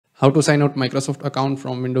How to sign out Microsoft account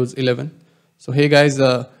from Windows 11. So hey guys,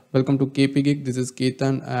 welcome to KP Geek. This is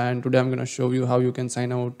Ketan, and today I'm going to show you how you can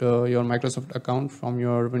sign out your Microsoft account from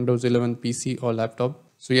your Windows 11 PC or laptop.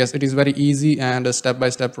 So yes, it is very easy and a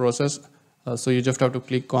step-by-step process. So you just have to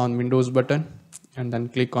click on Windows button and then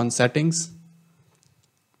click on Settings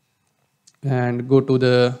and go to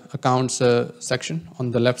the Accounts section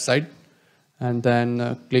on the left side, and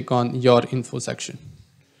then click on Your Info section.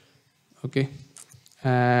 Okay.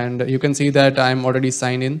 And you can see that I'm already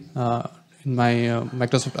signed in my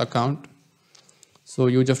Microsoft account. So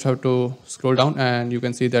you just have to scroll down and you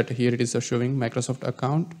can see that here it is showing Microsoft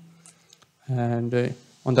account, and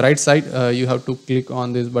on the right side you have to click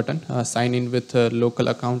on this button, sign in with a local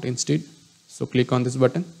account instead. So click on this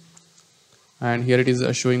button and here it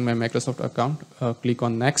is showing my Microsoft account. Click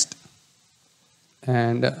on next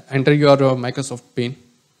and enter your Microsoft PIN.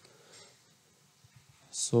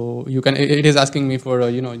 So you can, it is asking me for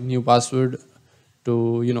a new password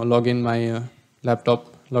to log in my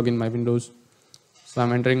laptop, log in my Windows. So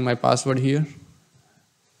I'm entering my password here.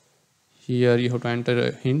 Here you have to enter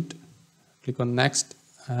a hint, click on next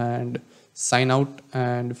and sign out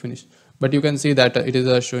and finish. But you can see that it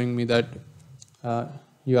is showing me that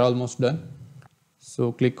you are almost done.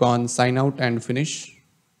 So click on sign out and finish,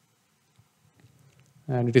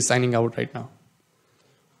 and it is signing out right now.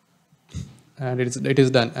 And it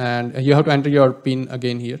is done, and you have to enter your PIN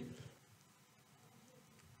again here.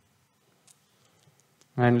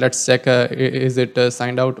 And let's check is it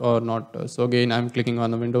signed out or not. So again I'm clicking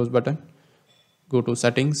on the Windows button, go to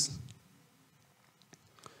settings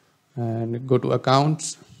and go to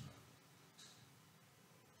accounts,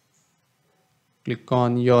 click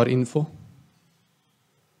on your info,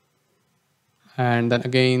 and then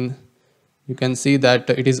again you can see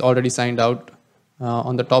that it is already signed out.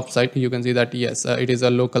 On the top side you can see that yes, it is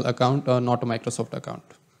a local account, not a Microsoft account.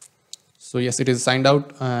 So yes, it is signed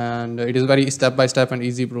out, and it is very step-by-step and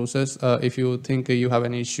easy process. If you think you have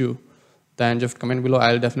any issue, then just comment below.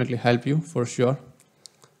 I'll definitely help you for sure.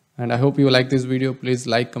 And I hope you like this video. Please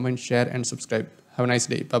like, comment, share and subscribe. Have a nice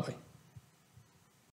day. Bye bye.